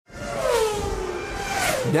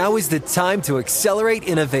Now is the time to accelerate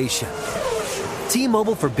innovation.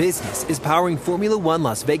 T-Mobile for Business is powering Formula One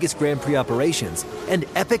Las Vegas Grand Prix operations and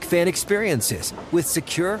epic fan experiences with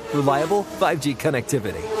secure, reliable 5G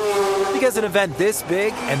connectivity. Because an event this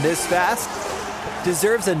big and this fast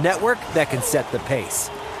deserves a network that can set the pace.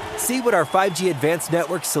 See what our 5G advanced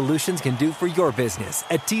network solutions can do for your business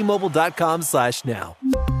at T-Mobile.com/now.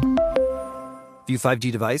 View 5G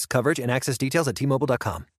device coverage and access details at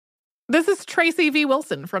T-Mobile.com. This is Tracy V.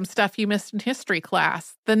 Wilson from Stuff You Missed in History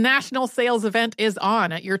class. The national sales event is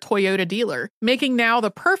on at your Toyota dealer, making now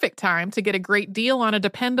the perfect time to get a great deal on a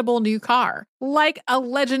dependable new car. Like a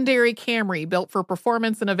legendary Camry built for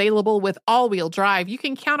performance and available with all-wheel drive, you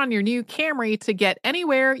can count on your new Camry to get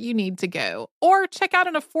anywhere you need to go. Or check out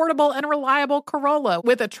an affordable and reliable Corolla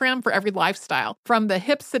with a trim for every lifestyle. From the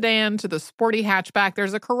hip sedan to the sporty hatchback,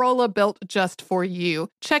 there's a Corolla built just for you.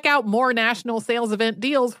 Check out more national sales event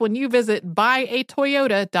deals when you visit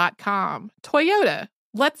buyatoyota.com. Toyota,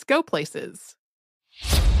 let's go places.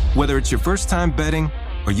 Whether it's your first time betting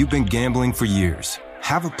or you've been gambling for years,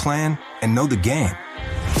 have a plan and know the game.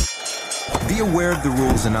 Be aware of the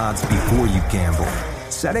rules and odds before you gamble.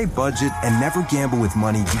 Set a budget and never gamble with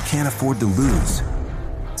money you can't afford to lose.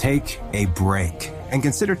 Take a break and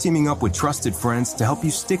consider teaming up with trusted friends to help you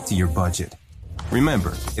stick to your budget.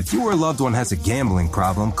 Remember, if you or a loved one has a gambling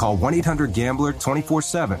problem, call 1-800-GAMBLER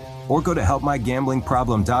 24/7 or go to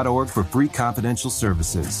helpmygamblingproblem.org for free confidential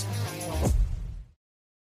services.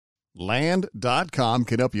 Land.com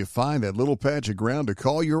can help you find that little patch of ground to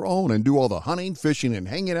call your own and do all the hunting, fishing, and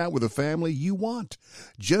hanging out with the family you want.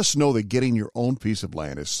 Just know that getting your own piece of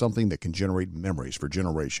land is something that can generate memories for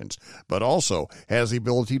generations, but also has the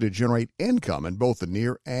ability to generate income in both the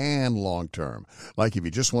near and long term. Like if you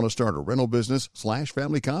just want to start a rental business /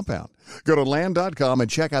 family compound. Go to Land.com and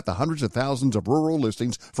check out the hundreds of thousands of rural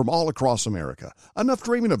listings from all across America. Enough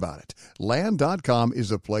dreaming about it. Land.com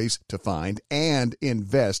is a place to find and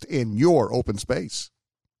invest in your open space.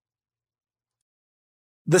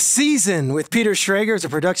 The Season with Peter Schrager is a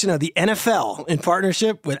production of the NFL in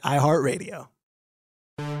partnership with iHeartRadio.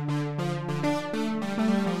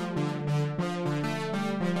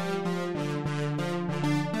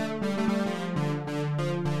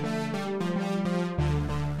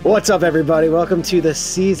 What's up, everybody? Welcome to The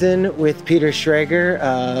Season with Peter Schrager,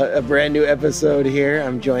 a brand new episode here.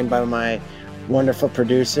 I'm joined by my wonderful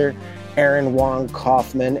producer, Aaron Wong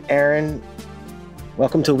Kaufman. Aaron,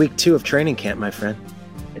 welcome to week 2 of training camp, my friend.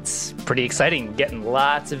 It's pretty exciting, getting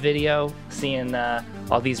lots of video, seeing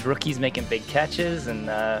all these rookies making big catches, and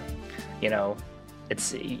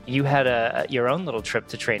you had your own little trip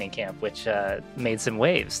to training camp, which made some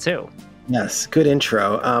waves too. Yes, good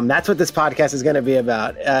intro. That's what this podcast is going to be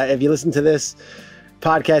about. If you listen to this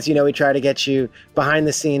podcast, you know we try to get you behind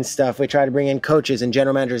the scenes stuff. We try to bring in coaches and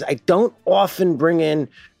general managers. I don't often bring in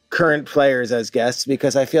current players as guests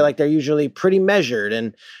because I feel like they're usually pretty measured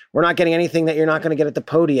and we're not getting anything that you're not going to get at the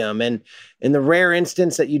podium. And in the rare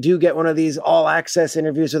instance that you do get one of these all access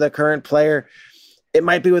interviews with a current player, it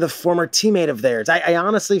might be with a former teammate of theirs. I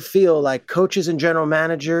honestly feel like coaches and general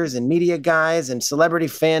managers and media guys and celebrity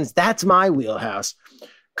fans, that's my wheelhouse.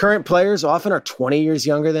 Current players often are 20 years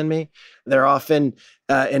younger than me. They're often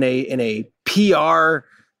in a PR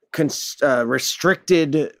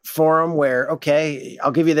restricted forum where, okay,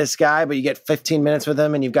 I'll give you this guy, but you get 15 minutes with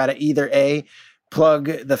him and you've got to either A, plug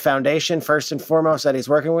the foundation first and foremost that he's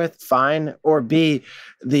working with, fine, or B,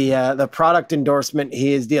 the product endorsement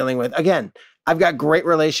he is dealing with. Again, I've got great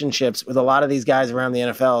relationships with a lot of these guys around the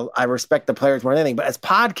NFL. I respect the players more than anything, but as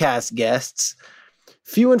podcast guests,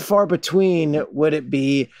 few and far between would it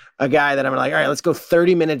be a guy that I'm like, all right, let's go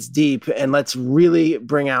 30 minutes deep and let's really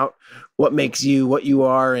bring out what makes you what you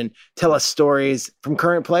are and tell us stories from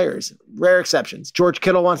current players. Rare exceptions. George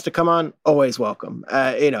Kittle wants to come on, always welcome.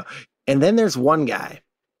 And then there's one guy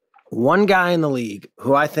in the league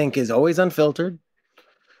who I think is always unfiltered,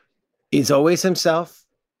 is always himself,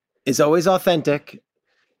 is always authentic,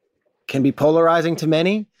 can be polarizing to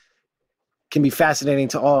many, can be fascinating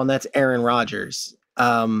to all, and that's Aaron Rodgers.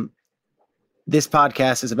 This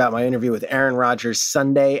podcast is about my interview with Aaron Rodgers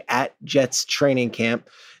Sunday at Jets training camp.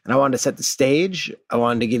 And I wanted to set the stage. I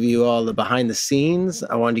wanted to give you all the behind the scenes.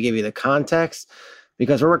 I wanted to give you the context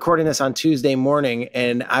because we're recording this on Tuesday morning.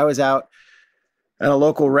 And I was out at a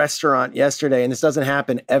local restaurant yesterday, and this doesn't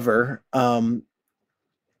happen ever.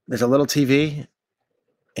 There's a little TV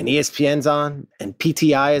and ESPN's on and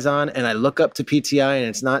PTI is on. And I look up to PTI and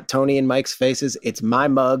it's not Tony and Mike's faces. It's my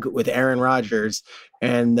mug with Aaron Rodgers.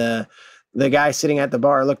 And the guy sitting at the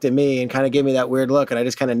bar looked at me and kind of gave me that weird look. And I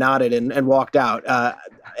just kind of nodded and walked out.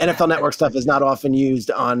 NFL Network stuff is not often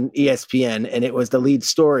used on ESPN, and it was the lead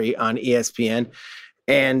story on ESPN.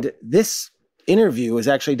 And this interview was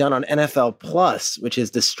actually done on NFL Plus, which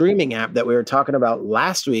is the streaming app that we were talking about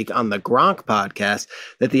last week on the Gronk podcast,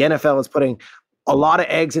 that the NFL is putting a lot of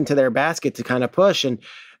eggs into their basket to kind of push. And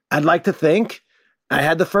I'd like to think I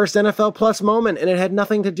had the first NFL Plus moment, and it had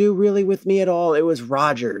nothing to do really with me at all. It was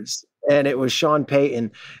Rodgers and it was Sean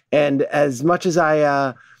Payton. And as much as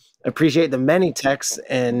I appreciate the many texts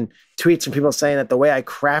and tweets from people saying that the way I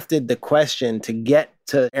crafted the question to get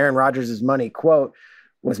to Aaron Rodgers' money quote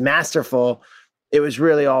was masterful, it was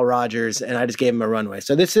really all Rodgers, and I just gave him a runway.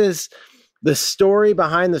 So this is the story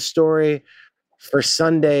behind the story for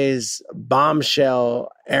Sunday's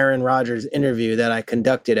bombshell Aaron Rodgers interview that I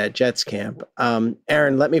conducted at Jets camp.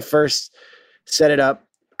 Aaron, let me first set it up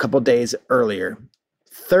a couple days earlier.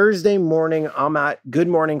 Thursday morning, I'm at Good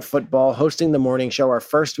Morning Football, hosting the morning show, our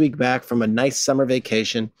first week back from a nice summer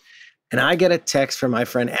vacation. And I get a text from my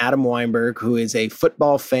friend Adam Weinberg, who is a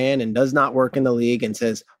football fan and does not work in the league, and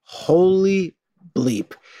says, "Holy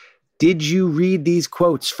bleep. Did you read these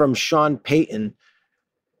quotes from Sean Payton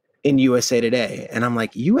in USA Today?" And I'm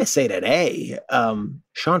like, USA Today?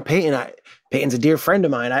 Sean Payton, Payton's a dear friend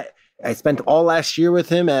of mine. I spent all last year with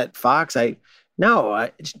him at Fox.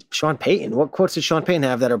 Sean Payton. What quotes did Sean Payton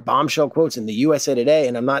have that are bombshell quotes in the USA Today?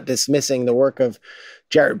 And I'm not dismissing the work of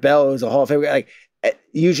Jarrett Bell, who's a Hall of Fame guy. Like,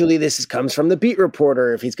 usually this comes from the beat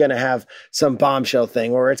reporter if he's going to have some bombshell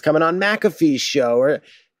thing, or it's coming on McAfee's show, or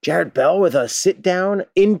Jarrett Bell with a sit down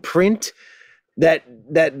in print that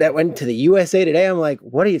went to the USA Today. I'm like,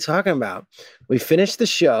 what are you talking about? We finished the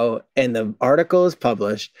show and the article is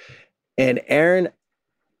published, and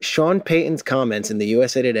Sean Payton's comments in the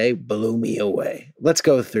USA Today blew me away. Let's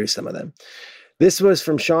go through some of them. This was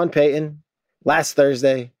from Sean Payton last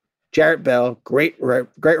Thursday. Jarrett Bell, great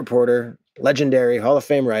reporter, legendary Hall of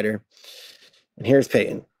Fame writer. And here's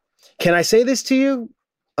Payton. "Can I say this to you?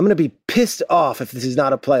 I'm going to be pissed off if this is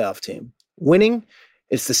not a playoff team. Winning,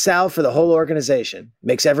 it's the salve for the whole organization.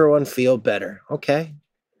 Makes everyone feel better." Okay.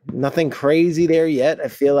 Nothing crazy there yet. I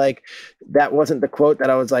feel like that wasn't the quote that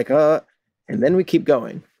I was like, and then we keep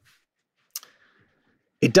going.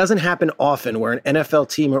 "It doesn't happen often where an NFL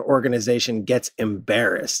team or organization gets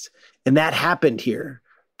embarrassed. And that happened here.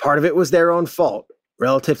 Part of it was their own fault,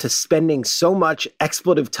 relative to spending so much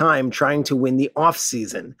expletive time trying to win the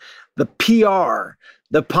offseason. The PR,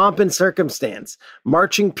 the pomp and circumstance,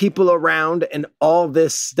 marching people around, and all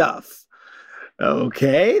this stuff."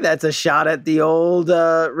 Okay, that's a shot at the old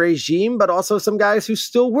regime, but also some guys who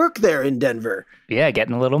still work there in Denver. Yeah,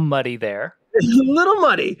 getting a little muddy there. A little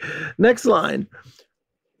muddy. Next line.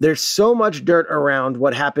 "There's so much dirt around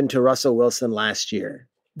what happened to Russell Wilson last year.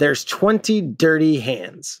 There's 20 dirty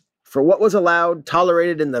hands for what was allowed,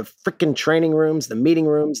 tolerated in the freaking training rooms, the meeting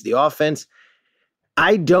rooms, the offense.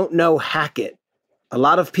 I don't know Hackett. A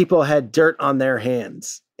lot of people had dirt on their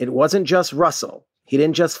hands. It wasn't just Russell. He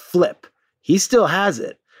didn't just flip. He still has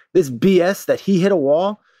it. This BS that he hit a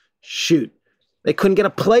wall, shoot, they couldn't get a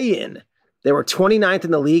play in. They were 29th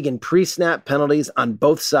in the league in pre-snap penalties on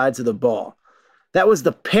both sides of the ball. That was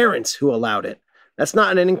the parents who allowed it. That's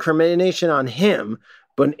not an incrimination on him,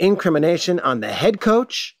 but an incrimination on the head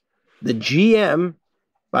coach, the GM,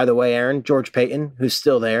 by the way, Aaron, George Payton, who's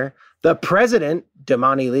still there, the president,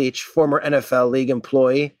 Damani Leach, former NFL league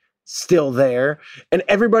employee, still there, and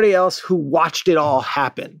everybody else who watched it all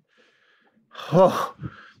happen." Oh,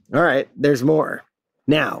 all right, there's more.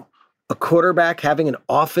 Now, a quarterback having an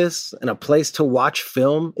office and a place to watch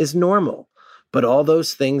film is normal, but all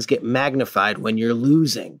those things get magnified when you're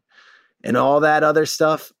losing. And all that other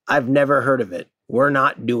stuff, I've never heard of it. We're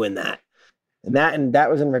not doing that. And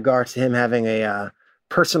that was in regards to him having a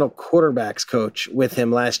personal quarterbacks coach with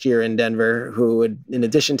him last year in Denver, who would, in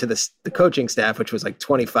addition to the coaching staff, which was like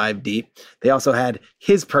 25 deep, they also had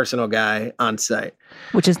his personal guy on site.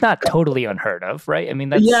 Which is not totally unheard of, right? I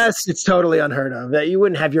mean, yes, it's totally unheard of. That you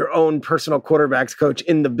wouldn't have your own personal quarterbacks coach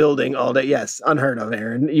in the building all day. Yes, unheard of,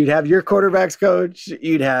 Aaron. You'd have your quarterbacks coach,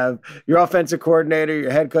 you'd have your offensive coordinator,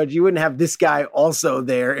 your head coach. You wouldn't have this guy also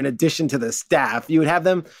there in addition to the staff. You would have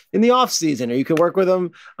them in the off season, or you could work with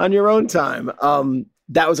them on your own time.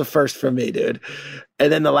 That was a first for me, dude.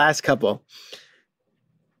 And then the last couple.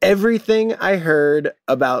 Everything I heard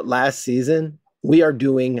about last season, we are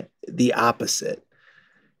doing the opposite.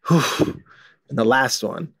 And the last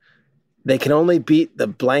one. They can only beat the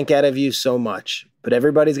blank out of you so much, but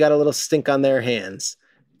everybody's got a little stink on their hands.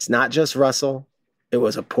 It's not just Russell. It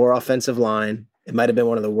was a poor offensive line. It might have been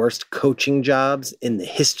one of the worst coaching jobs in the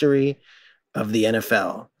history of the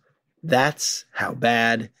NFL. That's how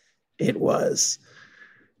bad it was.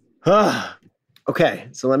 Okay,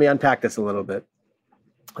 so let me unpack this a little bit.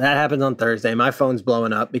 That happens on Thursday. My phone's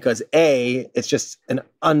blowing up because A, it's just an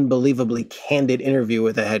unbelievably candid interview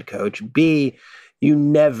with a head coach. B, you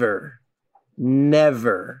never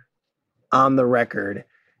on the record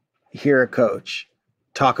hear a coach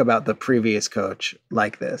talk about the previous coach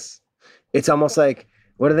like this. It's almost like,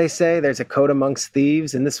 what do they say? There's a code amongst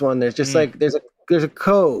thieves. And this one, there's just like, there's a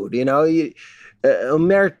code, you know,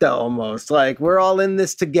 omerta almost, like we're all in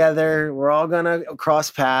this together. We're all going to cross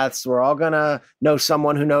paths. We're all going to know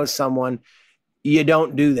someone who knows someone. You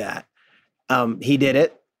don't do that. He did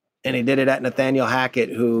it, and he did it at Nathaniel Hackett,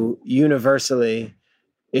 who universally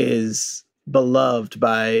is beloved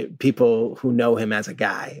by people who know him as a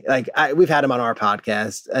guy. Like we've had him on our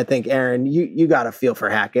podcast. I think, Aaron, you got a feel for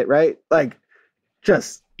Hackett, right? Like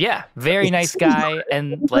just. Yeah. Very nice guy.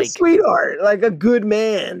 And like a sweetheart, like a good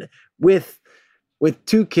man with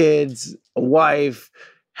 2 kids, a wife.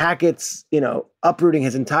 Hackett's, uprooting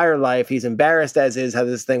his entire life. He's embarrassed as is how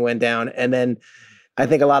this thing went down. And then I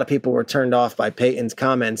think a lot of people were turned off by Peyton's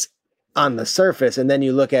comments on the surface. And then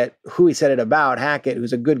you look at who he said it about, Hackett,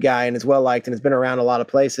 who's a good guy and is well-liked and has been around a lot of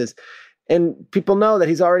places. And people know that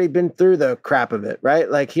he's already been through the crap of it, right?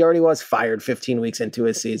 Like he already was fired 15 weeks into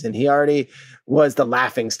his season. He already was the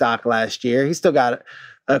laughingstock last year. He's still got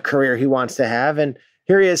a career he wants to have. And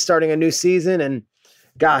here he is starting a new season. And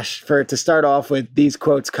gosh, for it to start off with these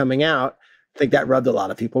quotes coming out, I think that rubbed a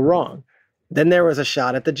lot of people wrong. Then there was a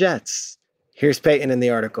shot at the Jets. Here's Peyton in the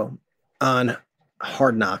article on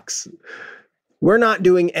Hard Knocks. We're not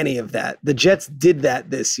doing any of that. The Jets did that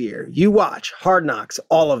this year. You watch Hard Knocks,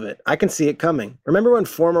 all of it. I can see it coming. Remember when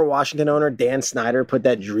former Washington owner Dan Snyder put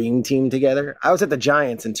that dream team together? I was at the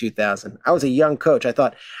Giants in 2000. I was a young coach. I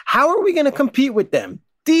thought, how are we going to compete with them?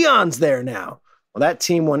 Dion's there now. Well, that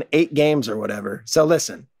team won 8 games or whatever. So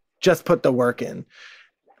listen, just put the work in.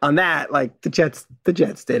 On that, like the Jets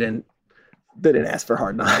didn't ask for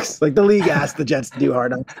Hard Knocks. Like the league asked the Jets to do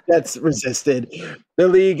Hard Knocks. The Jets resisted. The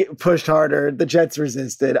league pushed harder. The Jets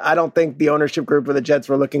resisted. I don't think the ownership group of the Jets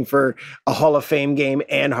were looking for a Hall of Fame game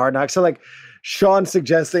and Hard Knocks. So like Sean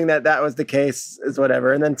suggesting that was the case is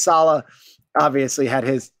whatever. And then Saleh obviously had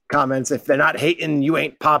his comments. If they're not hating, you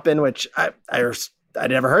ain't popping, which I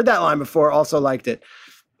never heard that line before. Also liked it.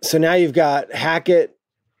 So now you've got Hackett.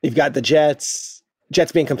 You've got the Jets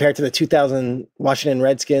being compared to the 2000 Washington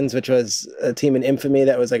Redskins, which was a team in infamy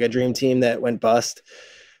that was like a dream team that went bust.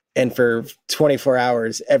 And for 24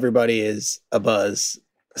 hours, everybody is abuzz.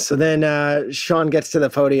 So then Sean gets to the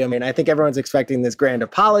podium, and I think everyone's expecting this grand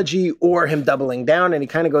apology or him doubling down, and he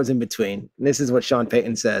kind of goes in between. And this is what Sean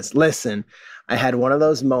Payton says. Listen, I had one of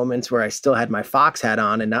those moments where I still had my Fox hat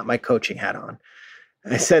on and not my coaching hat on.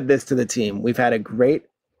 I said this to the team. We've had a great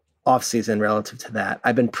offseason relative to that.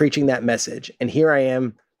 I've been preaching that message, and here I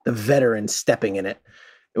am, the veteran, stepping in it.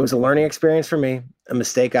 It was a learning experience for me, a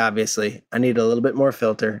mistake, obviously. I needed a little bit more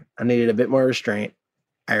filter. I needed a bit more restraint.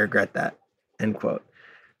 I regret that, end quote.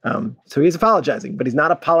 So he's apologizing, but he's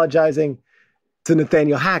not apologizing to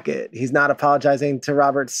Nathaniel Hackett. He's not apologizing to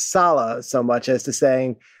Robert Saleh so much as to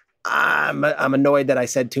saying, I'm annoyed that I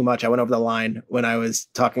said too much. I went over the line when I was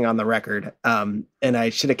talking on the record, and I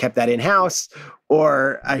should have kept that in-house,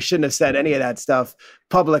 or I shouldn't have said any of that stuff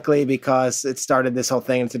publicly because it started this whole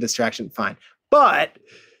thing. It's a distraction. Fine. But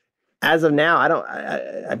as of now,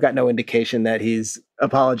 I've got no indication that he's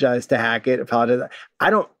apologized to Hackett.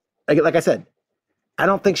 Like I said, I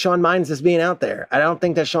don't think Sean minds this being out there. I don't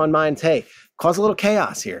think that Sean minds, hey, cause a little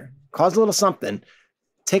chaos here, cause a little something.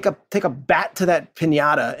 Take a bat to that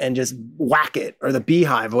piñata and just whack it, or the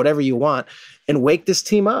beehive, whatever you want, and wake this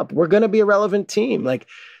team up. We're going to be a relevant team. Like,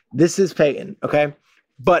 this is Peyton, okay?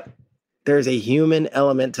 But there's a human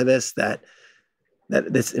element to this that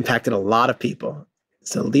this impacted a lot of people.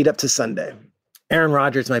 So lead up to Sunday. Aaron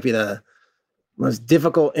Rodgers might be the most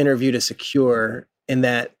difficult interview to secure in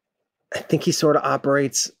that I think he sort of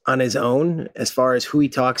operates on his own as far as who he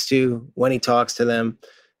talks to, when he talks to them,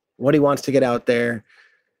 what he wants to get out there,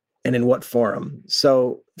 and in what forum.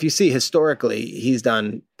 So if you see historically, he's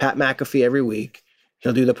done Pat McAfee every week.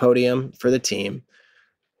 He'll do the podium for the team.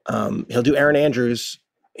 He'll do Aaron Andrews.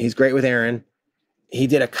 He's great with Aaron. He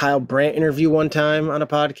did a Kyle Brandt interview one time on a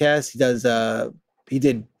podcast. He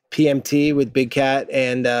did PMT with Big Cat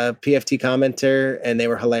and PFT commenter, and they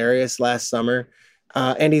were hilarious last summer.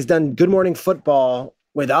 And he's done Good Morning Football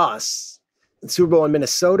with us, Super Bowl in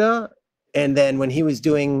Minnesota. And then when he was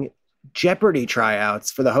doing Jeopardy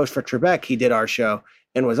tryouts for the host for Trebek, he did our show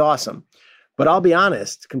and was awesome. But I'll be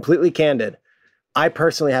honest, completely candid, I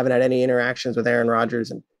personally haven't had any interactions with Aaron Rodgers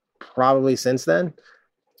and probably since then.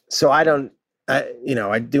 So I don't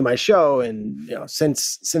I do my show, and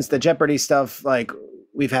since the Jeopardy stuff, like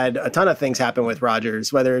we've had a ton of things happen with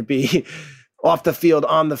Rodgers, whether it be off the field,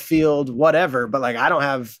 on the field, whatever. But like I don't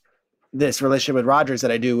have this relationship with Rodgers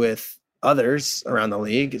that I do with others around the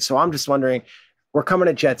league. So I'm just wondering, we're coming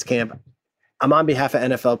to Jets camp. I'm on behalf of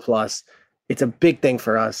NFL Plus. It's a big thing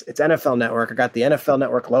for us. It's NFL Network. I got the NFL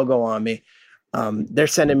Network logo on me. They're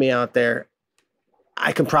sending me out there.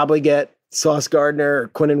 I can probably get Sauce Gardner or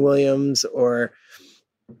Quinnen Williams or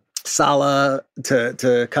Salah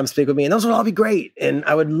to come speak with me. And those would all be great. And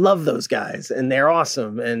I would love those guys. And they're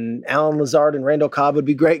awesome. And Alan Lazard and Randall Cobb would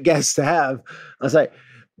be great guests to have. I was like,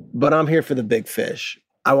 but I'm here for the big fish.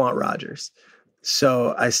 I want Rodgers.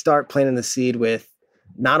 So I start planting the seed with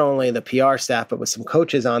not only the PR staff, but with some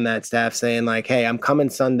coaches on that staff saying like, hey, I'm coming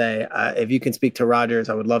Sunday. If you can speak to Rodgers,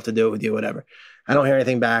 I would love to do it with you, whatever. I don't hear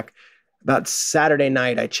anything back. About Saturday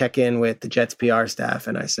night, I check in with the Jets PR staff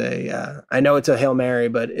and I say, I know it's a Hail Mary,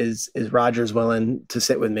 but is Rodgers willing to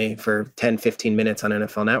sit with me for 10, 15 minutes on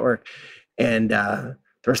NFL Network? And the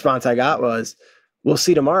response I got was, we'll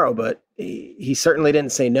see tomorrow, but he certainly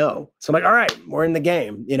didn't say no. So I'm like, all right, we're in the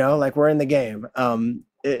game, we're in the game.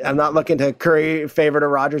 I'm not looking to curry favor to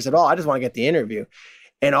Rodgers at all. I just want to get the interview.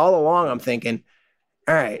 And all along I'm thinking,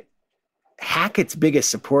 all right, Hackett's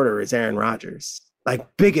biggest supporter is Aaron Rodgers, like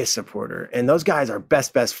biggest supporter. And those guys are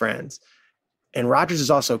best friends. And Rodgers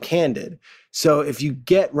is also candid. So if you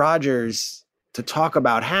get Rodgers to talk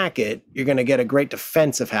about Hackett, you're going to get a great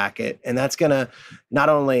defense of Hackett. And that's going to not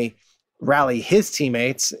only rally his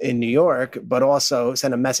teammates in New York, but also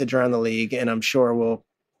send a message around the league. And I'm sure will,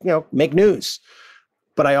 make news.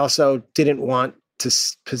 But I also didn't want to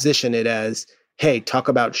position it as, hey, talk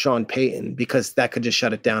about Sean Payton, because that could just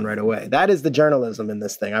shut it down right away. That is the journalism in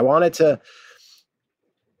this thing. I wanted to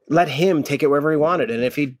let him take it wherever he wanted. And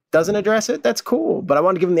if he doesn't address it, that's cool. But I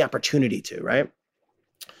want to give him the opportunity to, right?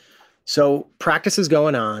 So practice is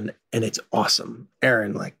going on and it's awesome.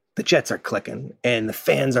 Aaron, like the Jets are clicking and the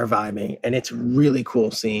fans are vibing and it's really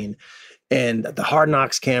cool scene. And the Hard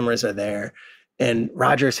Knocks cameras are there. And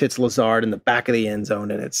Rodgers hits Lazard in the back of the end zone,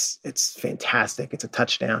 and it's fantastic. It's a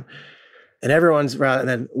touchdown. And everyone's around, and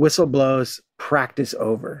then whistle blows, practice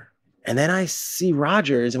over. And then I see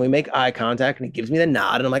Rodgers, and we make eye contact, and he gives me the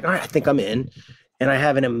nod, and I'm like, all right, I think I'm in. And I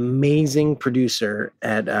have an amazing producer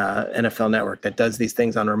at NFL Network that does these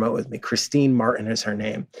things on remote with me. Christine Martin is her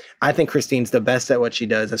name. I think Christine's the best at what she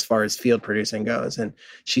does as far as field producing goes. And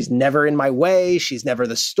she's never in my way. She's never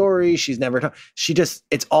the story.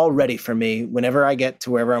 It's all ready for me. Whenever I get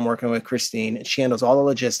to wherever I'm working with Christine, she handles all the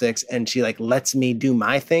logistics and she like lets me do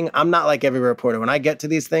my thing. I'm not like every reporter. When I get to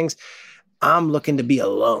these things, I'm looking to be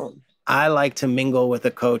alone. I like to mingle with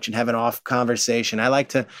a coach and have an off conversation. I like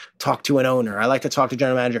to talk to an owner. I like to talk to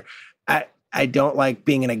general manager. I don't like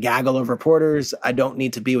being in a gaggle of reporters. I don't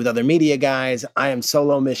need to be with other media guys. I am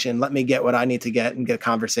solo mission. Let me get what I need to get and get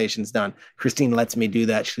conversations done. Christine lets me do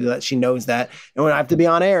that. She knows that. And when I have to be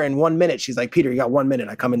on air in 1 minute, she's like, Peter, you got 1 minute.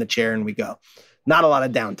 I come in the chair and we go. Not a lot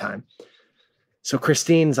of downtime. So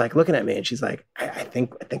Christine's like looking at me and she's like, I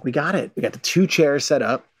think we got it. We got the 2 chairs set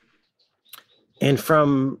up. And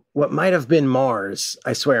from what might have been Mars,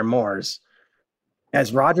 I swear Mars,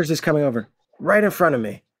 as Rodgers is coming over right in front of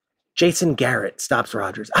me, Jason Garrett stops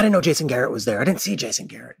Rodgers. I didn't know Jason Garrett was there. I didn't see Jason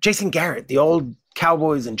Garrett. Jason Garrett, the old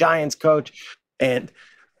Cowboys and Giants coach, and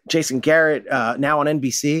Jason Garrett now on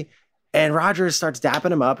NBC. And Rodgers starts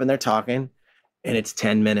dapping him up and they're talking. And it's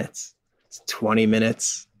 10 minutes. It's 20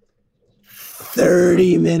 minutes.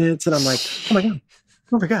 30 minutes. And I'm like,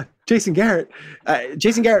 oh my God. Jason Garrett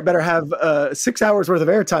better have 6 hours worth of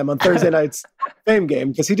airtime on Thursday night's Fame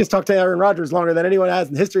game because he just talked to Aaron Rodgers longer than anyone has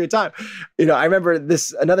in the history of time. I remember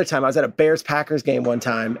this another time. I was at a Bears-Packers game one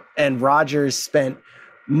time, and Rodgers spent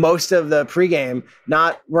most of the pregame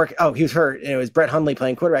not work. Oh, he was hurt. And it was Brett Hundley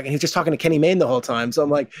playing quarterback, and he was just talking to Kenny Mayne the whole time. So I'm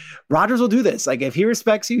like, Rodgers will do this. Like, if he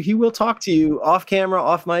respects you, he will talk to you off camera,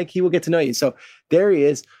 off mic. He will get to know you. So there he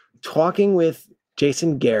is talking with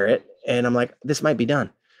Jason Garrett, and I'm like, this might be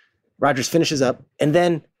done. Rodgers finishes up, and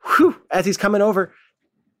then, as he's coming over,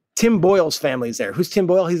 Tim Boyle's family's there. Who's Tim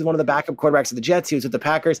Boyle? He's one of the backup quarterbacks of the Jets. He was with the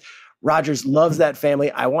Packers. Rodgers loves that family.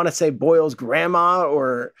 I want to say Boyle's grandma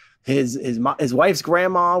or his wife's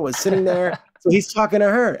grandma was sitting there. So he's talking to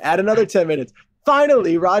her. Add another 10 minutes.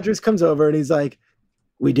 Finally, Rodgers comes over, and he's like,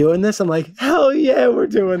 we doing this? I'm like, hell yeah, we're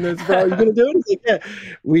doing this, bro. You gonna do it? He's like, yeah.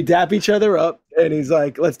 We dap each other up, and he's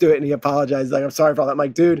like, let's do it. And he apologized. Like, I'm sorry for all that. I'm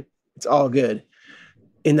like, dude, it's all good.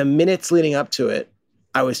 In the minutes leading up to it,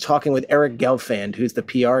 I was talking with Eric Gelfand, who's the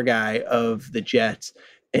PR guy of the Jets.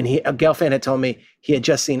 And Gelfand had told me he had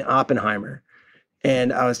just seen Oppenheimer.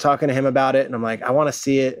 And I was talking to him about it, and I'm like, I want to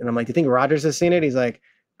see it. And I'm like, do you think Rodgers has seen it? He's like,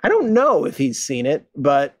 I don't know if he's seen it,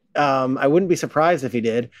 but I wouldn't be surprised if he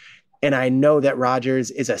did. And I know that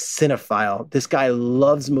Rodgers is a cinephile. This guy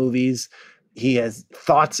loves movies. He has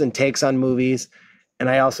thoughts and takes on movies. And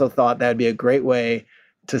I also thought that'd be a great way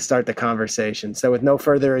to start the conversation. So with no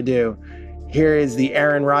further ado, here is the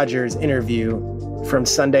Aaron Rodgers interview from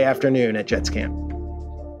Sunday afternoon at Jets camp.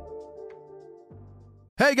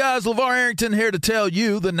 Hey guys, LeVar Arrington here to tell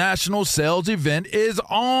you the national sales event is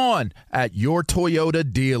on at your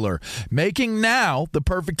Toyota dealer, making now the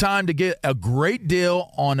perfect time to get a great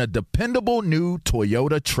deal on a dependable new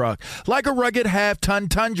Toyota truck, like a rugged half-ton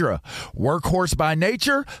Tundra. Workhorse by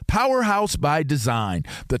nature, powerhouse by design.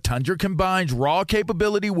 The Tundra combines raw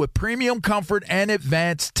capability with premium comfort and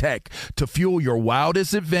advanced tech to fuel your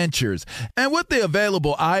wildest adventures. And with the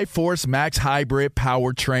available iForce Max hybrid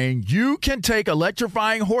powertrain, you can take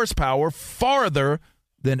electrifying horsepower farther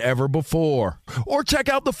than ever before. Or check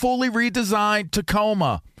out the fully redesigned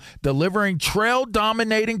Tacoma, delivering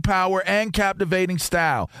trail-dominating power and captivating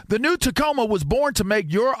style. The new Tacoma was born to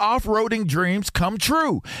make your off-roading dreams come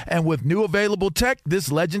true. And with new available tech,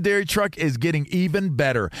 this legendary truck is getting even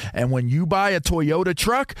better. And when you buy a Toyota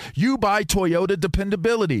truck, you buy Toyota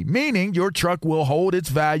dependability, meaning your truck will hold its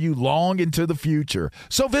value long into the future.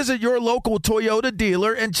 So visit your local Toyota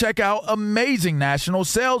dealer and check out amazing national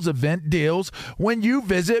sales event deals when you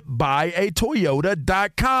visit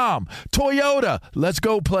buyatoyota.com. Toyota, let's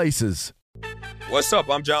go places. What's up?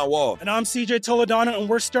 I'm John Wall. And I'm CJ Toledano, and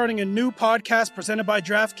we're starting a new podcast presented by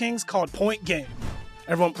DraftKings called Point Game.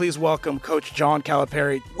 Everyone, please welcome Coach John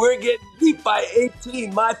Calipari. We're getting beat by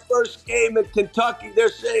 18. My first game in Kentucky, they're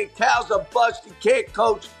saying Cal's a bust. He can't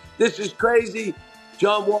coach. This is crazy.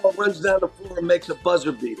 John Wall runs down the floor and makes a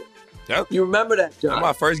buzzer beater. Yep. You remember that, John? That's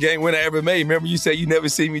my first game winner I ever made. Remember you said you never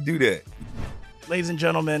seen me do that. Ladies and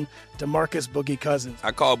gentlemen, DeMarcus Boogie Cousins.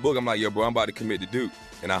 I called Boog. I'm like, yo, bro, I'm about to commit to Duke.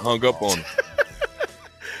 And I hung up on him.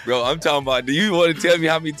 Bro, I'm talking about, do you want to tell me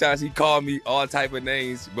how many times he called me all type of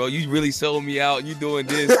names? Bro, you really sold me out. You doing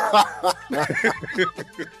this.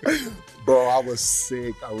 Bro, I was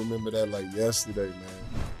sick. I remember that like yesterday, man.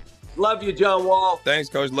 Love you, John Wall. Thanks,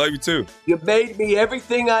 Coach. Love you, too. You made me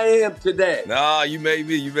everything I am today. Nah, you made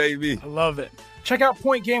me. You made me. I love it. Check out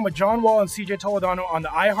Point Game with John Wall and CJ Toledano on the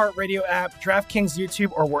iHeartRadio app, DraftKings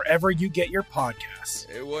YouTube, or wherever you get your podcasts.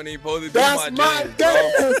 It wasn't even supposed to be That's my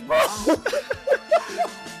game, bro.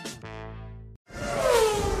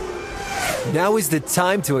 Now is the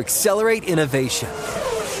time to accelerate innovation.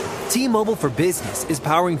 T-Mobile for Business is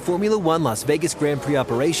powering Formula One Las Vegas Grand Prix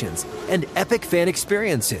operations and epic fan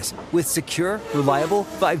experiences with secure, reliable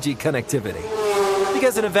 5G connectivity.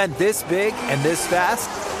 Because an event this big and this fast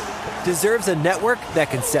deserves a network that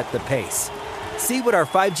can set the pace. See what our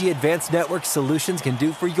 5G advanced network solutions can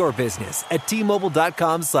do for your business at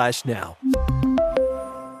T-Mobile.com/now.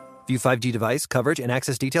 View 5G device coverage and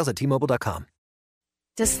access details at T-Mobile.com.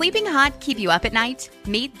 Does sleeping hot keep you up at night?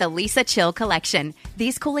 Meet the Lisa Chill Collection.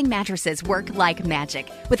 These cooling mattresses work like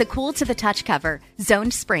magic with a cool-to-the-touch cover,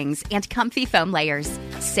 zoned springs, and comfy foam layers.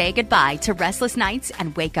 Say goodbye to restless nights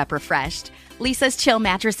and wake up refreshed. Lisa's Chill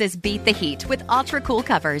mattresses beat the heat with ultra-cool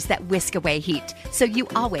covers that whisk away heat, so you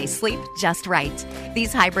always sleep just right.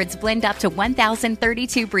 These hybrids blend up to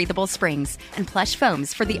 1,032 breathable springs and plush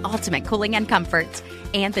foams for the ultimate cooling and comfort.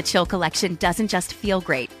 And the Chill Collection doesn't just feel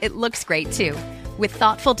great, it looks great too, with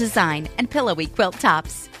thoughtful design and pillowy quilt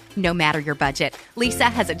tops. No matter your budget, Lisa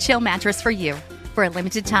has a Chill mattress for you. For a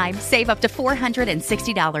limited time, save up to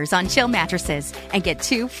 $460 on Chill mattresses and get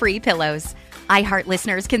 2 free pillows. iHeart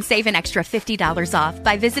listeners can save an extra $50 off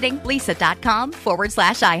by visiting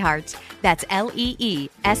lisa.com/iHeart. That's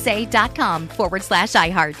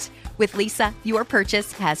LEESA.com/iHeart. With Lisa, your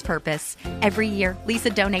purchase has purpose. Every year, Lisa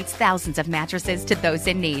donates thousands of mattresses to those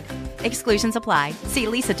in need. Exclusions apply. See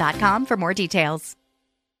lisa.com for more details.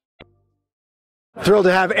 Thrilled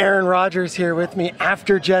to have Aaron Rodgers here with me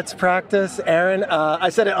after Jets practice. Aaron, I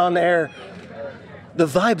said it on the air. The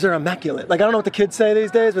vibes are immaculate. Like, I don't know what the kids say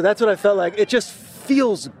these days, but that's what I felt like. It just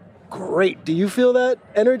feels great. Do you feel that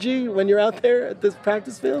energy when you're out there at this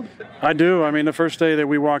practice field? I do. I mean, the first day that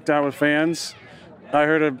we walked out with fans, I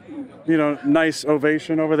heard a nice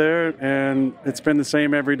ovation over there, and it's been the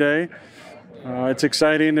same every day. It's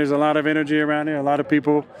exciting. There's a lot of energy around here. A lot of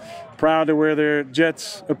people proud to wear their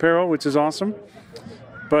Jets apparel, which is awesome.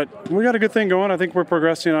 But we got a good thing going. I think we're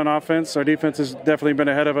progressing on offense. Our defense has definitely been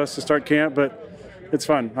ahead of us to start camp, but It's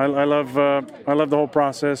fun. I love the whole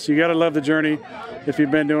process. You got to love the journey if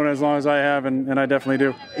you've been doing it as long as I have, and I definitely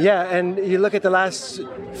do. Yeah, and you look at the last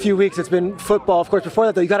few weeks, it's been football. Of course, before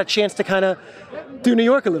that, though, you got a chance to kind of do New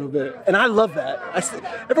York a little bit, and I love that.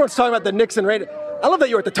 Everyone's talking about the Knicks and Raiders. I love that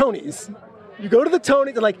you're at the Tonys. You go to the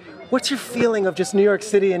Tonys, and like, what's your feeling of just New York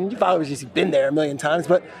City? And you've obviously been there a million times,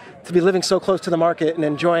 but to be living so close to the market and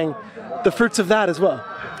enjoying the fruits of that as well.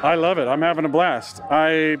 I love it. I'm having a blast.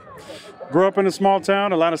 I grew up in a small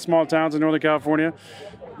town, a lot of small towns in Northern California.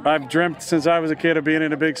 I've dreamt since I was a kid of being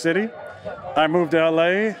in a big city. I moved to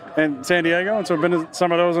LA and San Diego, and so I've been to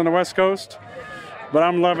some of those on the West Coast. But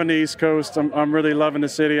I'm loving the East Coast. I'm really loving the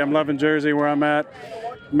city. I'm loving Jersey, where I'm at.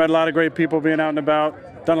 Met a lot of great people being out and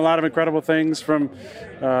about. Done a lot of incredible things, from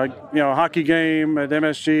a hockey game at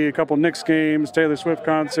MSG, a couple Knicks games, Taylor Swift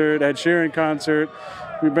concert, Ed Sheeran concert.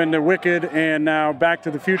 We've been to Wicked and now Back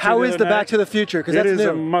to the Future. How is the Back to the Future? Because that's new. It is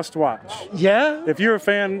a must-watch. Yeah? If you're a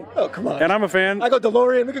fan, oh come on, and I'm a fan. I go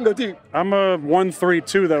DeLorean. We can go deep. I'm a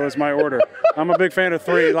 1-3-2 though is my order. I'm a big fan of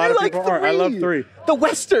 3. A lot of people aren't. I love 3. The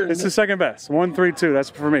Western. It's the second best. 1-3-2.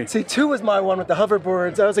 That's for me. See, 2 was my one with the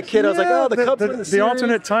hoverboards. I was a kid. I was like, oh, the Cubs win the series. The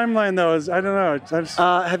alternate timeline though is, I don't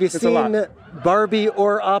know. Have you seen Barbie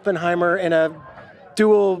or Oppenheimer in a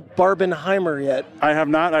dual Barbenheimer yet? I have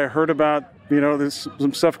not. I heard about. There's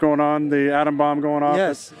some stuff going on, the atom bomb going off.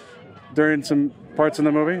 Yes. During some parts in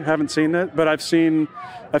the movie. Haven't seen it, but I've seen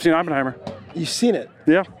Oppenheimer. You've seen it?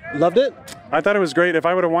 Yeah. Loved it? I thought it was great. If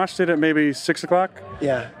I would have watched it at maybe 6 o'clock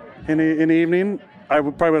in the evening, I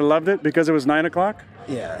probably would have loved it because it was 9 o'clock.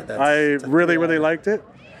 Yeah. I really liked it.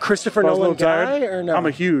 Christopher Nolan guy or no? I'm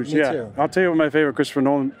a huge, Me too. I'll tell you what my favorite Christopher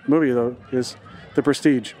Nolan movie, though, is The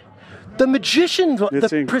Prestige. The Magician, it's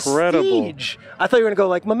the incredible. Prestige. I thought you were going to go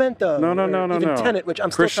like Memento. No. Even Tenet, which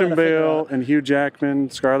I'm Christian still trying to figure Bale out. and Hugh Jackman,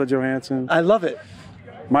 Scarlett Johansson. I love it.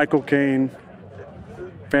 Michael Caine.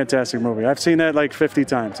 Fantastic movie. I've seen that like 50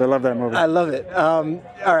 times. I love that movie. I love it. All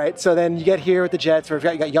right, so then you get here with the Jets. You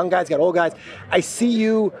got young guys, you got old guys. I see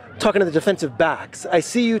you talking to the defensive backs. I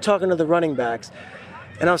see you talking to the running backs.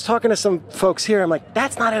 And I was talking to some folks here. I'm like,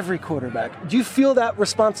 that's not every quarterback. Do you feel that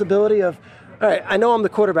responsibility of, all right, I know I'm the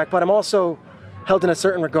quarterback, but I'm also held in a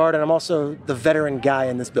certain regard, and I'm also the veteran guy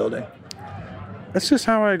in this building? That's just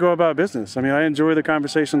how I go about business. I mean, I enjoy the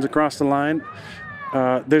conversations across the line.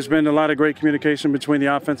 There's been a lot of great communication between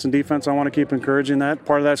the offense and defense. I want to keep encouraging that.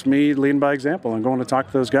 Part of that's me leading by example and going to talk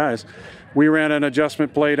to those guys. We ran an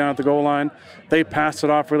adjustment play down at the goal line. They passed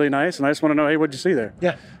it off really nice, and I just want to know, hey, what'd you see there?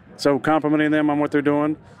 Yeah. So complimenting them on what they're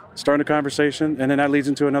doing, starting a conversation, and then that leads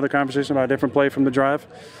into another conversation about a different play from the drive.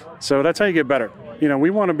 So that's how you get better.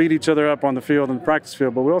 We want to beat each other up on the field and the practice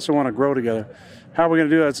field, but we also want to grow together. How we're going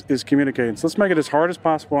to do that is communicating. So let's make it as hard as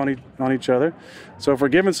possible on each other. So if we're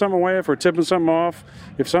giving something away, if we're tipping something off,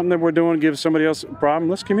 if something that we're doing gives somebody else a problem,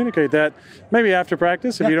 let's communicate that. Maybe after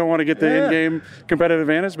practice if you don't want to get the in-game competitive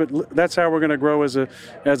advantage, but that's how we're going to grow as a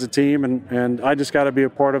team. And I just got to be a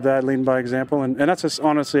part of that, leading by example. And that's just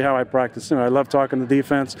honestly how I practice. I love talking to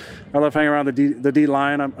defense. I love hanging around the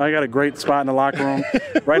D-line. I got a great spot in the locker room,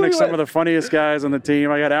 right next to some of the funniest guys on the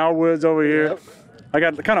team. I got Al Woods over here. Yep. I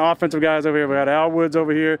got the kind of offensive guys over here. We got Al Woods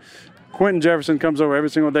over here. Quentin Jefferson comes over every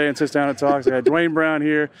single day and sits down and talks. I got Dwayne Brown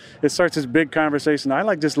here. It starts this big conversation I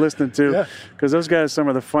like just listening to because those guys are some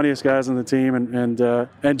of the funniest guys on the team. And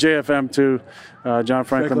JFM too, John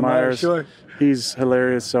Franklin Myers. Sure. He's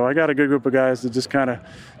hilarious. So I got a good group of guys that just kind of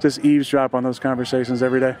just eavesdrop on those conversations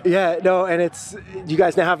every day. Yeah, no, and it's you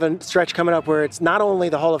guys now have a stretch coming up where it's not only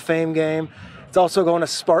the Hall of Fame game, it's also going to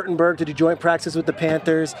Spartanburg to do joint practice with the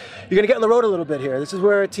Panthers. You're going to get on the road a little bit here. This is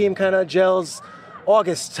where a team kind of gels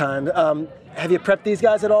August time. Have you prepped these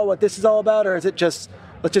guys at all, what this is all about? Or is it just,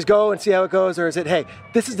 let's just go and see how it goes? Or is it, hey,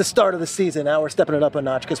 this is the start of the season. Now we're stepping it up a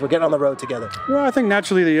notch because we're getting on the road together? Well, I think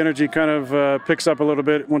naturally the energy kind of picks up a little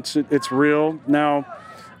bit once it's real. Now,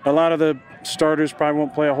 a lot of the starters probably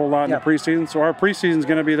won't play a whole lot in the preseason. So our preseason is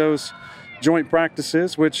going to be those joint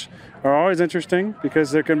practices, which are always interesting because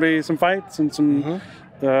there can be some fights and some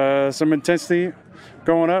intensity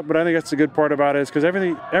going up. But I think that's the good part about it is because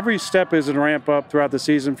every step is a ramp up throughout the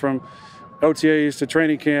season, from OTAs to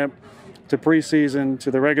training camp to preseason to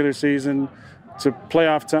the regular season to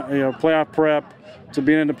playoff prep to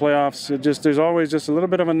being in the playoffs. There's always just a little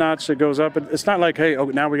bit of a notch that goes up. It's not like, hey,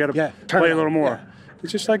 now we got to play a little more. Yeah.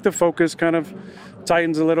 It's just like the focus kind of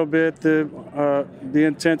tightens a little bit. The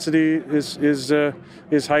intensity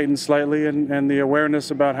is heightened slightly, and the awareness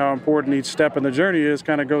about how important each step in the journey is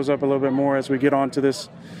kind of goes up a little bit more as we get onto this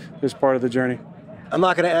part of the journey. I'm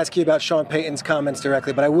not going to ask you about Sean Payton's comments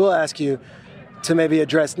directly, but I will ask you to maybe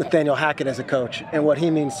address Nathaniel Hackett as a coach and what he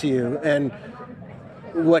means to you. And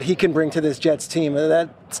what he can bring to this Jets team. That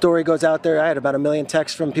story goes out there. I had about 1 million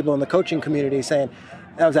texts from people in the coaching community saying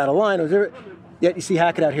that was out of line. Yet you see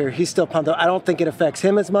Hackett out here. He's still pumped up. I don't think it affects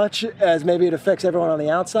him as much as maybe it affects everyone on the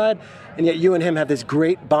outside. And yet you and him have this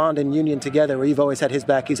great bond and union together where you've always had his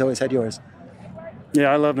back, he's always had yours.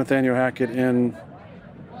 Yeah, I love Nathaniel Hackett, and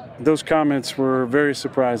those comments were very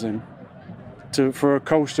surprising for a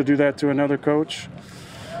coach to do that to another coach.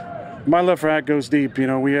 My love for Hackett goes deep. You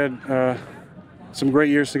know, we had some great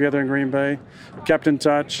years together in Green Bay, kept in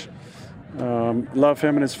touch. Love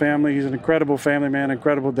him and his family. He's an incredible family man,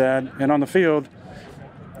 incredible dad. And on the field,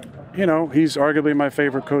 you know, he's arguably my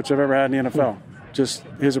favorite coach I've ever had in the NFL. Just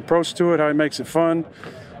his approach to it, how he makes it fun,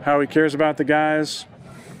 how he cares about the guys,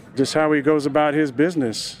 just how he goes about his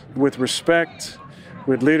business with respect,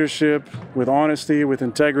 with leadership, with honesty, with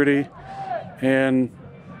integrity. And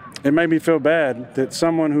it made me feel bad that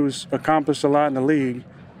someone who's accomplished a lot in the league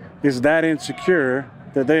is that insecure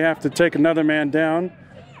that they have to take another man down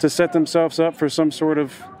to set themselves up for some sort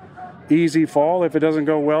of easy fall if it doesn't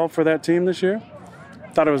go well for that team this year.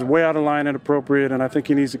 Thought it was way out of line and inappropriate, and I think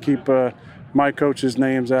he needs to keep my coach's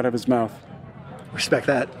names out of his mouth. Respect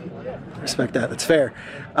that. Respect that. That's fair.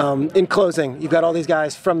 In closing, you've got all these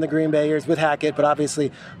guys from the Green Bay years with Hackett, but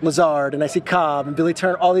obviously Lazard, and I see Cobb and Billy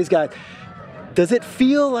Turner, all these guys. Does it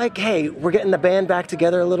feel like, hey, we're getting the band back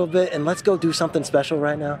together a little bit and let's go do something special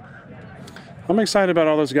right now? I'm excited about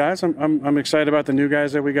all those guys. I'm excited about the new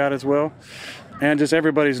guys that we got as well. And just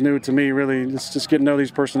everybody's new to me, really. It's just getting to know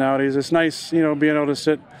these personalities. It's nice, you know, being able to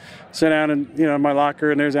sit down and, you know, in my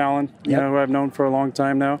locker, and there's Alan, you know, who I've known for a long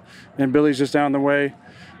time now. And Billy's just down the way.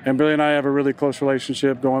 And Billy and I have a really close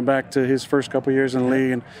relationship going back to his first couple years in the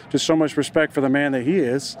league, and just so much respect for the man that he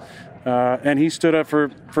is. And he stood up for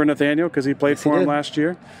Nathaniel because he played for him last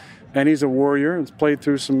year. And he's a warrior. He's played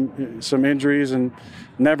through some injuries and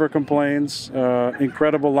never complains.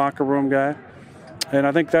 Incredible locker room guy. And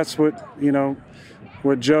I think that's what, you know,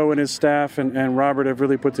 what Joe and his staff and Robert have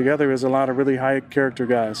really put together is a lot of really high character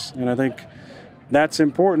guys. And I think that's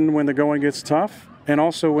important when the going gets tough, and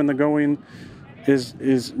also when the going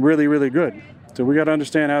is really, really good. So we got to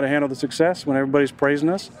understand how to handle the success when everybody's praising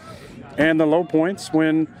us, and the low points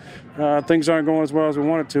when things aren't going as well as we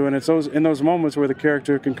want it to. And it's in those moments where the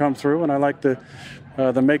character can come through. And I like the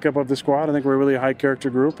makeup of the squad. I think we're a really high character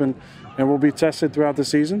group, and we'll be tested throughout the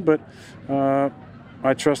season. But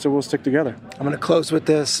I trust that we'll stick together. I'm going to close with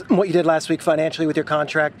this. What you did last week financially with your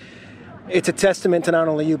contract, it's a testament to not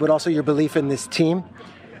only you, but also your belief in this team.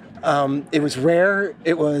 It was rare.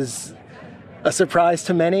 It was a surprise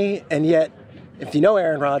to many. And yet, if you know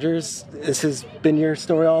Aaron Rodgers, this has been your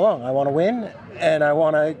story all along. I want to win, and I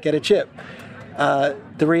want to get a chip. The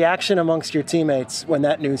reaction amongst your teammates when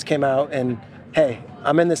that news came out, and, hey,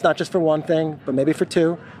 I'm in this not just for one thing, but maybe for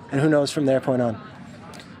two, and who knows from there point on.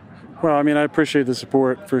 Well, I mean, I appreciate the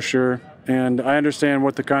support for sure, and I understand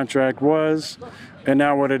what the contract was and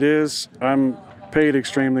now what it is. I'm paid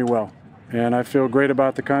extremely well, and I feel great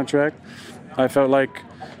about the contract. I felt like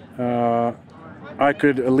I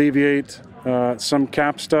could alleviate some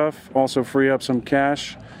cap stuff, also free up some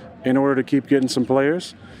cash in order to keep getting some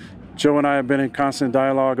players. Joe and I have been in constant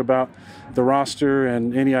dialogue about the roster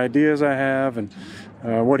and any ideas I have, and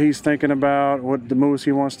what he's thinking about, what the moves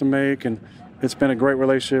he wants to make, and it's been a great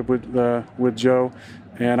relationship with Joe,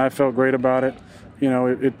 and I felt great about it. You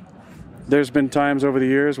know, there's been times over the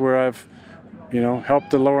years where I've, you know,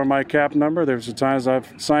 helped to lower my cap number. There's been times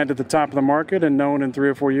I've signed at the top of the market and known in 3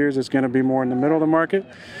 or 4 years it's going to be more in the middle of the market.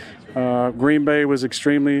 Green Bay was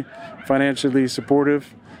extremely financially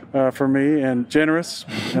supportive for me and generous,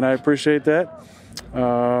 and I appreciate that.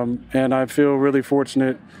 And I feel really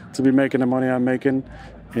fortunate to be making the money I'm making.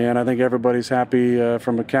 And I think everybody's happy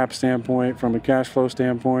from a cap standpoint, from a cash flow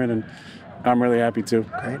standpoint, and I'm really happy too.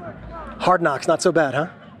 Great. Hard Knocks, not so bad, huh?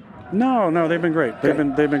 No, they've been great. They've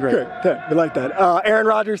been great. Good. We like that. Aaron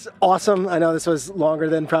Rodgers, awesome. I know this was longer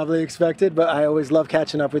than probably expected, but I always love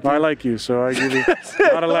catching up with you. I like you, so I give you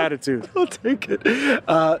a lot of latitude. I'll take it.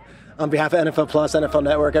 On behalf of NFL Plus, NFL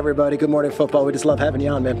Network, everybody, good morning football. We just love having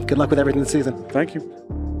you on, man. Good luck with everything this season. Thank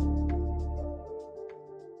you.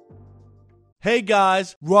 Hey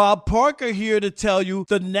guys, Rob Parker here to tell you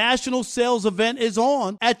the national sales event is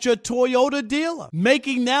on at your Toyota dealer,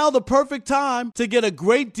 making now the perfect time to get a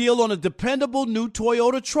great deal on a dependable new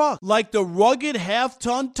Toyota truck like the rugged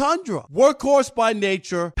half-ton Tundra. Workhorse by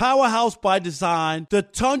nature, powerhouse by design, the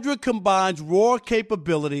Tundra combines raw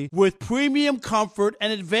capability with premium comfort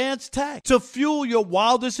and advanced tech to fuel your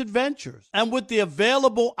wildest adventures. And with the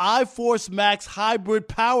available iForce Max hybrid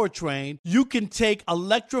powertrain, you can take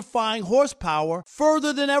electrifying horsepower power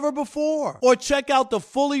further than ever before. Or check out the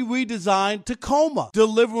fully redesigned Tacoma,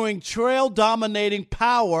 delivering trail-dominating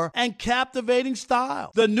power and captivating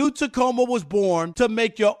style. The new Tacoma was born to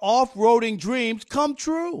make your off-roading dreams come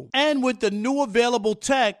true. And with the new available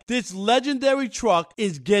tech, this legendary truck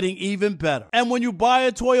is getting even better. And when you buy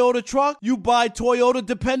a Toyota truck, you buy Toyota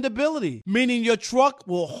dependability, meaning your truck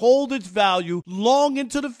will hold its value long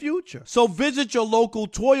into the future. So visit your local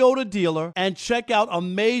Toyota dealer and check out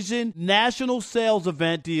amazing national sales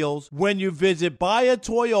event deals when you visit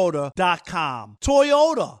buyatoyota.com.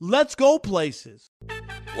 Toyota, let's go places.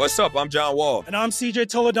 What's up? I'm John Wall. And I'm CJ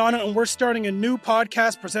Toledano, and we're starting a new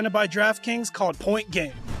podcast presented by DraftKings called Point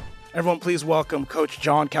Game. Everyone, please welcome Coach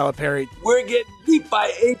John Calipari. We're getting beat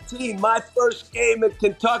by 18. My first game in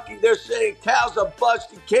Kentucky, they're saying Cal's a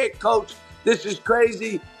bust. He can't coach. This is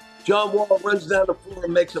crazy. John Wall runs down the floor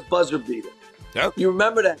and makes a buzzer beater. Yep. You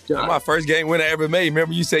remember that, John? That's my first game winner I ever made.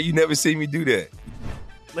 Remember you said you never see me do that.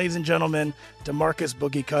 Ladies and gentlemen, DeMarcus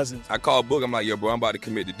Boogie Cousins. I called Book. I'm like, yo, bro, I'm about to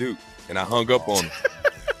commit to Duke. And I hung up on him.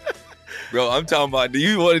 Bro, I'm talking about, do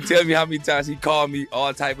you want to tell me how many times he called me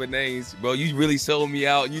all type of names? Bro, you really sold me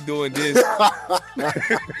out. You doing this.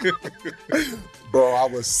 Bro, I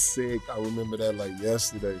was sick. I remember that like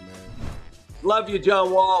yesterday, man. Love you,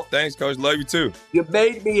 John Wall. Thanks, Coach. Love you, too. You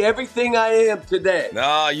made me everything I am today.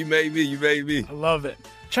 Nah, you made me. You made me. I love it.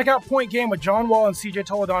 Check out Point Game with John Wall and CJ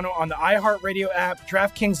Toledano on the iHeartRadio app,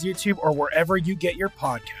 DraftKings YouTube, or wherever you get your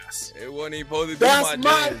podcasts. It wasn't even supposed to be That's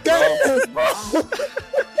my dance, bro.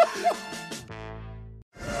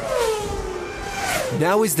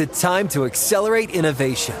 Now is the time to accelerate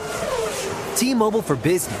innovation. T-Mobile for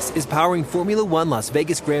Business is powering Formula One Las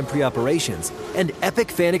Vegas Grand Prix operations and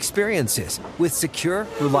epic fan experiences with secure,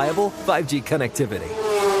 reliable 5G connectivity.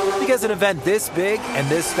 Because an event this big and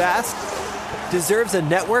this fast deserves a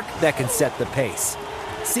network that can set the pace.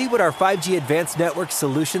 See what our 5G advanced network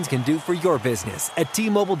solutions can do for your business at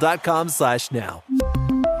T-Mobile.com/now.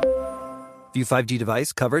 View 5G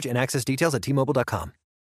device coverage and access details at T-Mobile.com.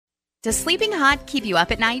 Does sleeping hot keep you up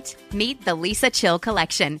at night? Meet the Lisa Chill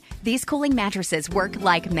Collection. These cooling mattresses work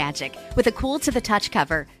like magic with a cool-to-the-touch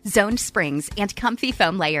cover, zoned springs, and comfy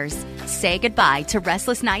foam layers. Say goodbye to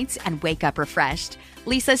restless nights and wake up refreshed.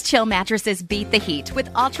 Lisa's Chill mattresses beat the heat with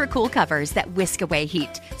ultra-cool covers that whisk away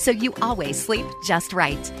heat, so you always sleep just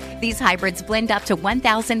right. These hybrids blend up to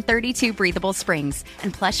 1,032 breathable springs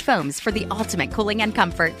and plush foams for the ultimate cooling and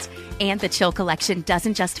comfort. And the Chill Collection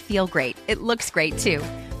doesn't just feel great, it looks great too,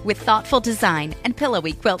 with thoughtful design and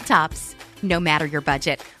pillowy quilt tops. No matter your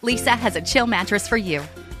budget, Lisa has a Chill mattress for you.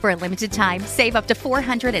 For a limited time, save up to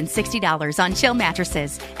 $460 on Chill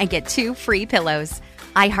mattresses and get 2 free pillows.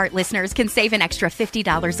 iHeart listeners can save an extra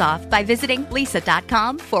 $50 off by visiting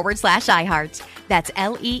lisa.com/iHeart. That's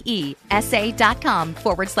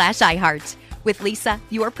LEESA.com/iHeart. With Lisa,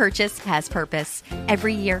 your purchase has purpose.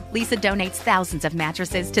 Every year, Lisa donates thousands of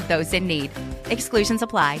mattresses to those in need. Exclusions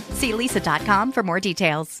apply. See lisa.com for more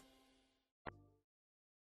details.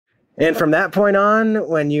 And from that point on,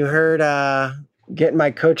 when you heard getting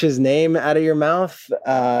my coach's name out of your mouth,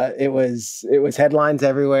 it was headlines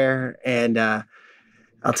everywhere. And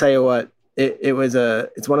I'll tell you what,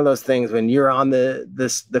 it's one of those things when you're on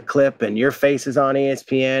the clip and your face is on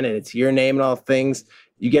ESPN and it's your name and all things,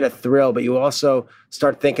 you get a thrill, but you also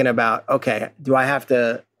start thinking about, okay, do I have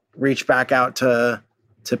to reach back out to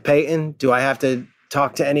Peyton? Do I have to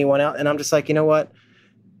talk to anyone else? And I'm just like, you know what?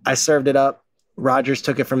 I served it up. Rodgers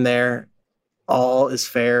took it from there. All is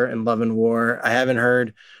fair in love and war. I haven't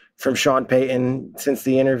heard from Sean Payton since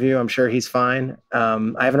the interview. I'm sure he's fine. I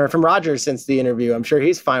haven't heard from Rodgers since the interview. I'm sure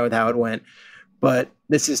he's fine with how it went. But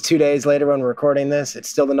this is 2 days later when we're recording this. It's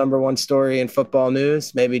still the number one story in football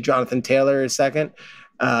news. Maybe Jonathan Taylor is second.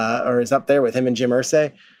 Or is up there with him and Jim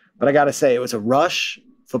Irsay. But I got to say, it was a rush.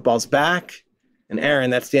 Football's back. And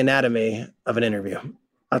Aaron, that's the anatomy of an interview.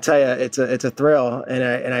 I'll tell you, it's a thrill.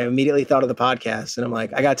 And I immediately thought of the podcast. And I'm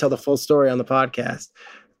like, I got to tell the full story on the podcast.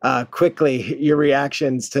 Quickly, your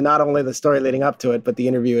reactions to not only the story leading up to it, but the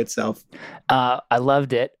interview itself. I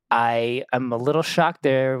loved it. I'm a little shocked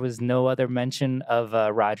there was no other mention of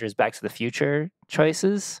Rodgers' Back to the Future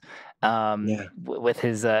choices. With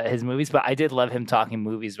his movies, but I did love him talking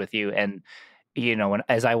movies with you. And you know,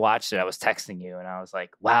 as I watched it, I was texting you, and I was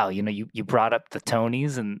like, "Wow, you know, you brought up the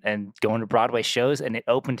Tonys and going to Broadway shows, and it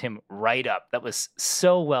opened him right up. That was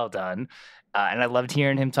so well done, and I loved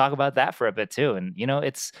hearing him talk about that for a bit too. And you know,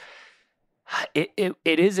 it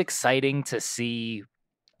is exciting to see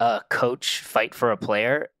a coach fight for a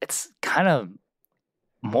player. It's kind of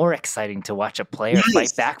more exciting to watch a player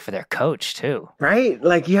fight back for their coach too. Right?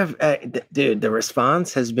 Like you have, dude, the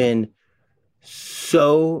response has been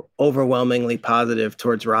so overwhelmingly positive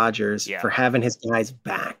towards Rodgers for having his guys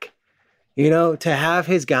back. To have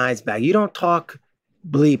his guys back. You don't talk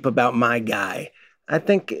bleep about my guy. I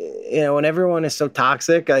think, when everyone is so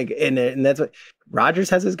toxic, and that's what Rodgers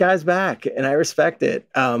has his guys back, and I respect it.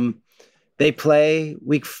 They play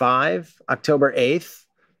week 5, October 8th,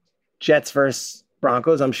 Jets versus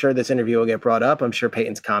Broncos. I'm sure this interview will get brought up. I'm sure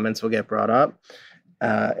Peyton's comments will get brought up.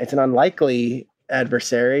 It's an unlikely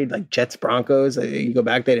adversary, like Jets Broncos. You go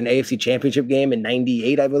back, they had an AFC Championship game in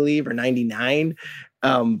 98, I believe, or 99.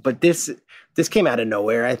 But this came out of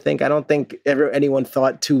nowhere. I don't think anyone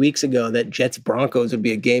thought 2 weeks ago that Jets Broncos would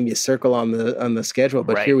be a game you circle on the schedule.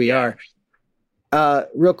 But here we are.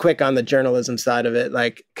 Real quick on the journalism side of it,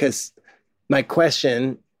 because my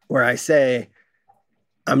question, where I say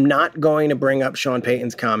I'm not going to bring up Sean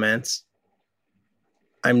Payton's comments.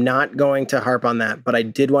 I'm not going to harp on that, but I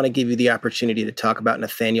did want to give you the opportunity to talk about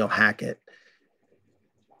Nathaniel Hackett.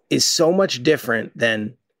 Is so much different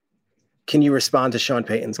than, can you respond to Sean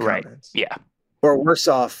Payton's comments? Yeah. Or worse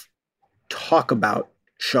off, talk about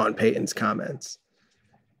Sean Payton's comments.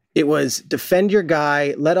 It was defend your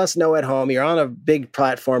guy. Let us know at home. You're on a big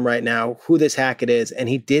platform right now who this Hackett is. And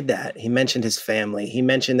he did that. He mentioned his family. He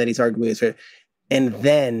mentioned that he's arguably his favorite. And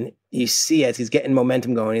then you see as he's getting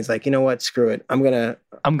momentum going, he's like, you know what? Screw it. I'm going in.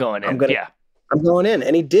 I'm going in.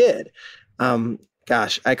 And he did.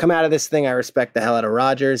 Gosh, I come out of this thing. I respect the hell out of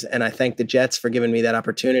Rodgers. And I thank the Jets for giving me that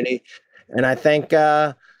opportunity. And I thank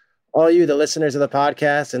all you, the listeners of the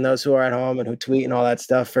podcast, and those who are at home and who tweet and all that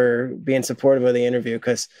stuff, for being supportive of the interview.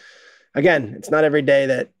 Because, again, it's not every day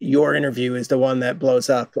that your interview is the one that blows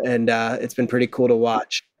up. And it's been pretty cool to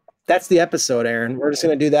watch. That's the episode, Aaron. We're just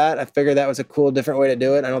going to do that. I figured that was a cool, different way to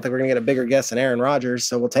do it. I don't think we're going to get a bigger guest than Aaron Rodgers,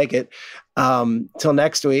 so we'll take it. Till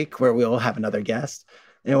next week, where we'll have another guest,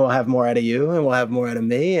 and we'll have more out of you, and we'll have more out of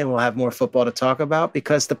me, and we'll have more football to talk about,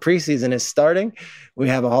 because the preseason is starting. We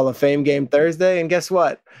have a Hall of Fame game Thursday, and guess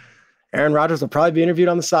what? Aaron Rodgers will probably be interviewed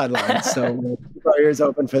on the sidelines, so we'll keep our ears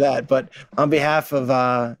open for that. But on behalf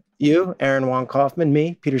of you, Aaron Juan Kaufman,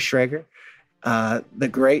 me, Peter Schrager, the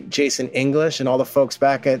great Jason English, and all the folks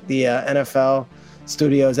back at the NFL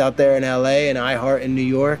studios out there in LA and iHeart in New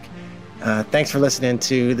York. Thanks for listening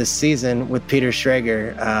to The Season with Peter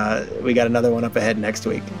Schrager. We got another one up ahead next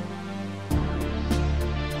week.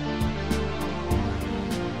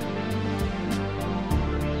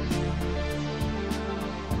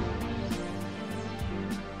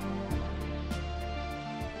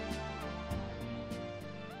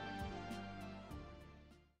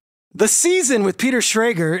 The Season with Peter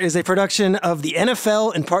Schrager is a production of the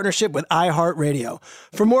NFL in partnership with iHeartRadio.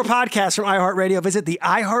 For more podcasts from iHeartRadio, visit the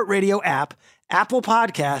iHeartRadio app, Apple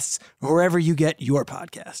Podcasts, or wherever you get your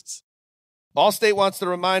podcasts. Allstate wants to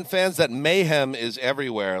remind fans that mayhem is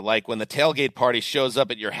everywhere, like when the tailgate party shows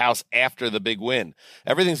up at your house after the big win.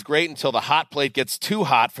 Everything's great until the hot plate gets too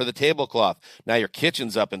hot for the tablecloth. Now your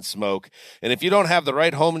kitchen's up in smoke. And if you don't have the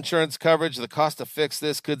right home insurance coverage, the cost to fix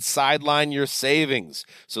this could sideline your savings.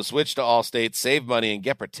 So switch to Allstate, save money, and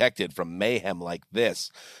get protected from mayhem like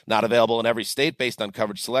this. Not available in every state based on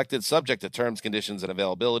coverage selected, subject to terms, conditions, and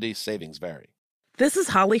availability. Savings vary. This is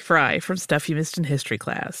Holly Fry from Stuff You Missed in History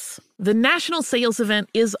Class. The national sales event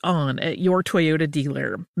is on at your Toyota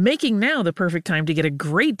dealer, making now the perfect time to get a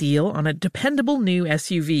great deal on a dependable new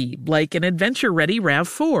SUV, like an adventure-ready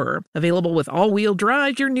RAV4. Available with all-wheel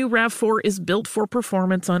drive, your new RAV4 is built for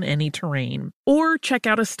performance on any terrain. Or check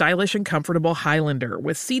out a stylish and comfortable Highlander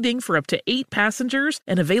with seating for up to 8 passengers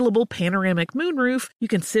and available panoramic moonroof. You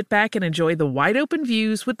can sit back and enjoy the wide-open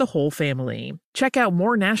views with the whole family. Check out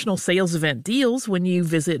more national sales event deals when you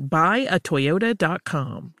visit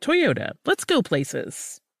buyatoyota.com. Toyota, let's go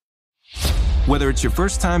places. Whether it's your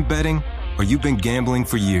first time betting or you've been gambling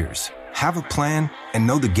for years, have a plan and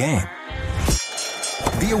know the game.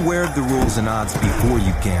 Be aware of the rules and odds before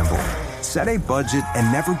you gamble. Set a budget and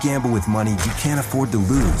never gamble with money you can't afford to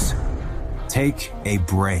lose. Take a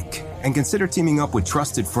break and consider teaming up with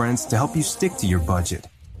trusted friends to help you stick to your budget.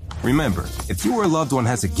 Remember, if you or a loved one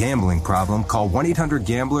has a gambling problem, call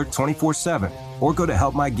 1-800-GAMBLER 24/7 or go to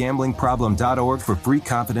helpmygamblingproblem.org for free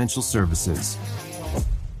confidential services.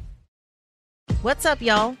 What's up,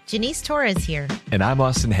 y'all? Janice Torres here. And I'm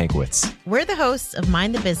Austin Hankwitz. We're the hosts of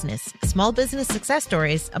Mind the Business, Small Business Success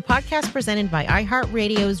Stories, a podcast presented by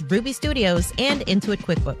iHeartRadio's Ruby Studios and Intuit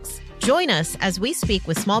QuickBooks. Join us as we speak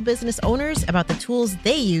with small business owners about the tools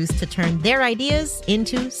they use to turn their ideas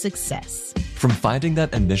into success. From finding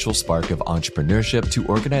that initial spark of entrepreneurship to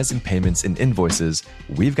organizing payments and invoices,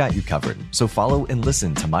 we've got you covered. So follow and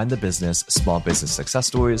listen to Mind the Business, Small Business Success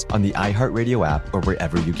Stories on the iHeartRadio app or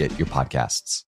wherever you get your podcasts.